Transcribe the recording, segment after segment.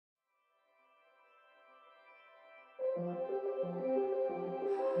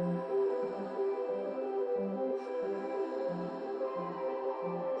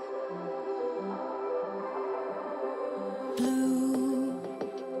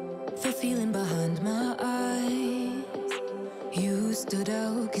the feeling behind my eyes. You stood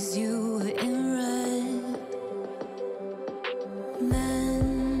out 'cause you were in red.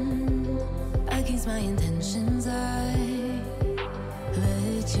 Then, against my intentions, I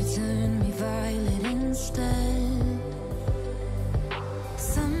let you turn me violet instead.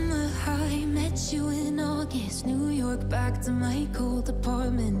 Summer high, met you in August. New York, back to my cold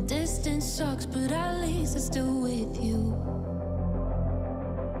apartment. Distance sucks, but at least I'm still with you.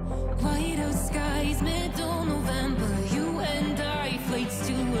 White out skies, middle November. You and I, flights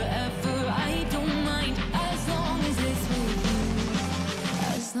to wherever. I don't mind, as long as it's with you.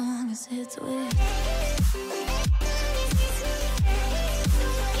 As long as it's with you.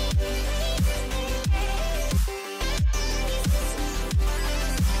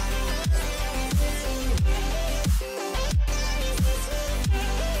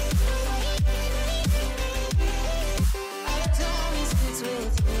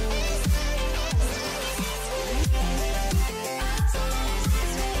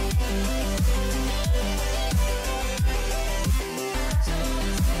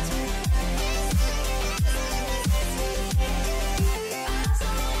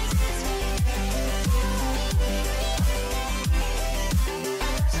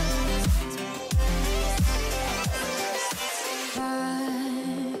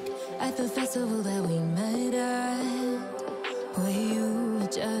 The festival that we met at, where you were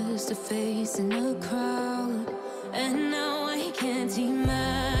just a face in a crowd. And now I can't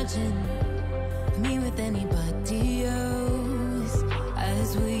imagine me with anybody else.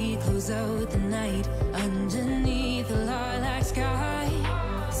 As we close out the night underneath the lilac sky.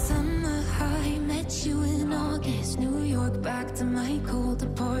 Summer high, met you in August. New York, back to my cold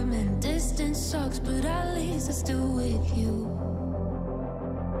apartment. Distance sucks, but at least I'm still with you.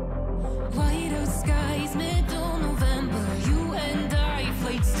 White out skies, middle November. You and I,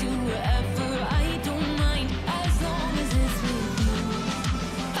 flights to wherever. I don't mind, as long as it's with you.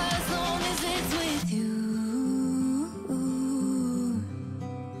 As long as it's with you.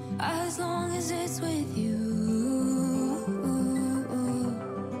 As long as it's with you.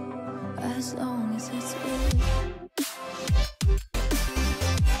 As long as it's with you.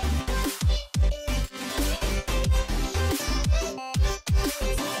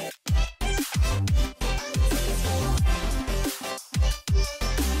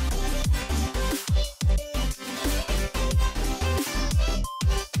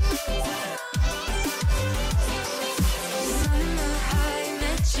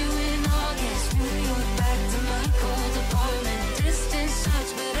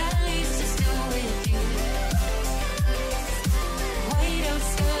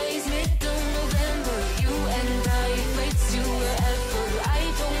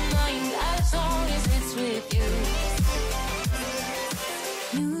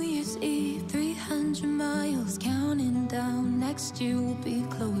 Next year will be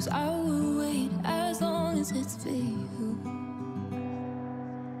close. I will wait as long as it's for you.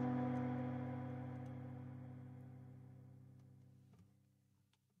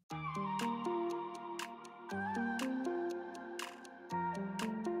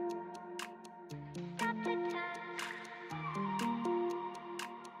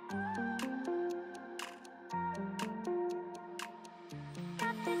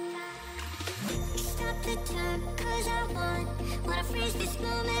 Stop the time, 'cause I wanna freeze this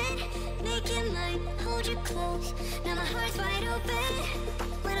moment. Make it mine, hold you close. Now my heart's wide open.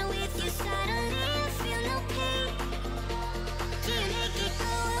 When I'm with you suddenly I feel no pain. Do you make it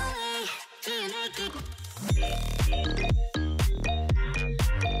go away? Do you make it?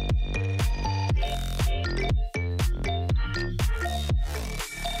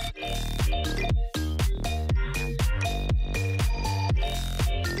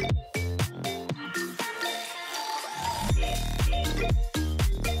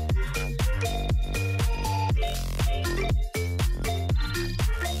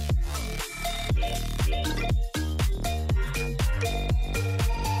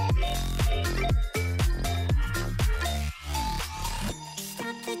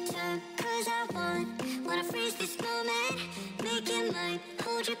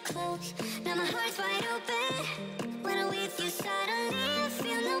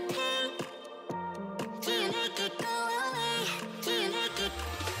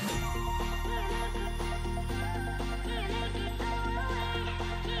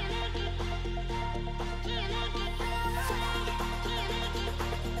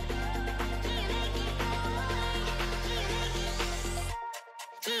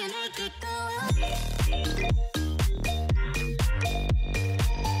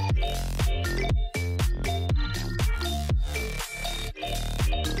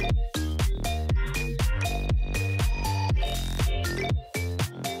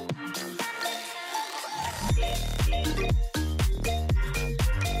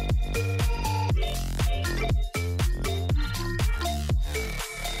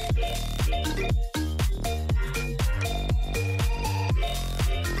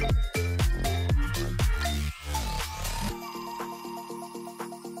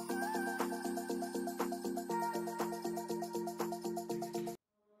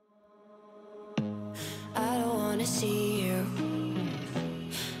 wanna see you.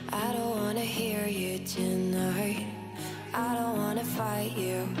 I don't wanna hear you tonight. I don't wanna fight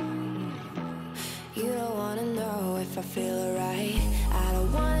you. You don't wanna know if I feel alright. I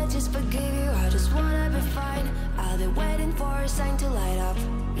don't wanna just forgive you, I just wanna be fine. I'll be waiting for a sign to light up,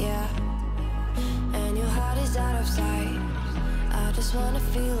 yeah. And your heart is out of sight. I just wanna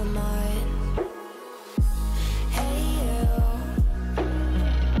feel mine. Hey you,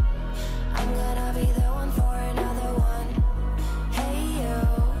 I'm gonna be the one for another one. Hey you,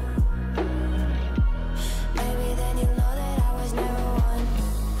 maybe then you'll know that I was never one.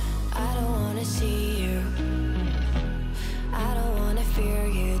 I don't wanna see you, I don't wanna fear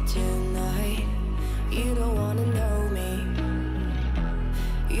you tonight. You don't wanna know me,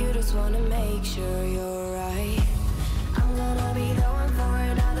 you just wanna make sure you're right. I'm gonna be the one for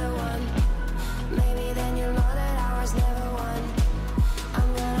another one. Maybe then you'll know that I was never one. I'm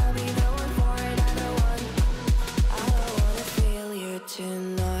gonna be the one for another one. I don't wanna feel you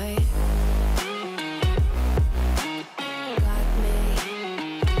tonight. Got me.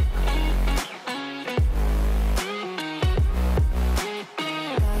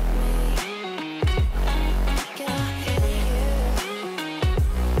 Got me. Can I hear you?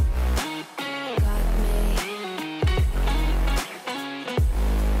 Got me.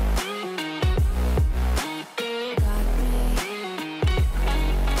 Got me.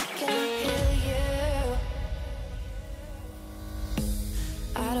 Can I hear you?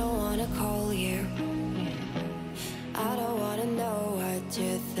 I don't wanna call you. I don't wanna know what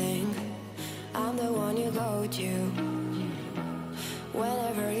you think. I'm the one you go to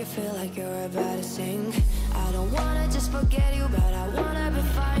whenever you feel like you're about to sink. I don't wanna just forget you, but I wanna be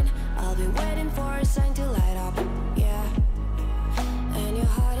fine. I'll be waiting for a sign to light up, yeah. And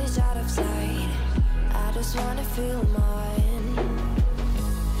your heart is out of sight. I just wanna feel mine.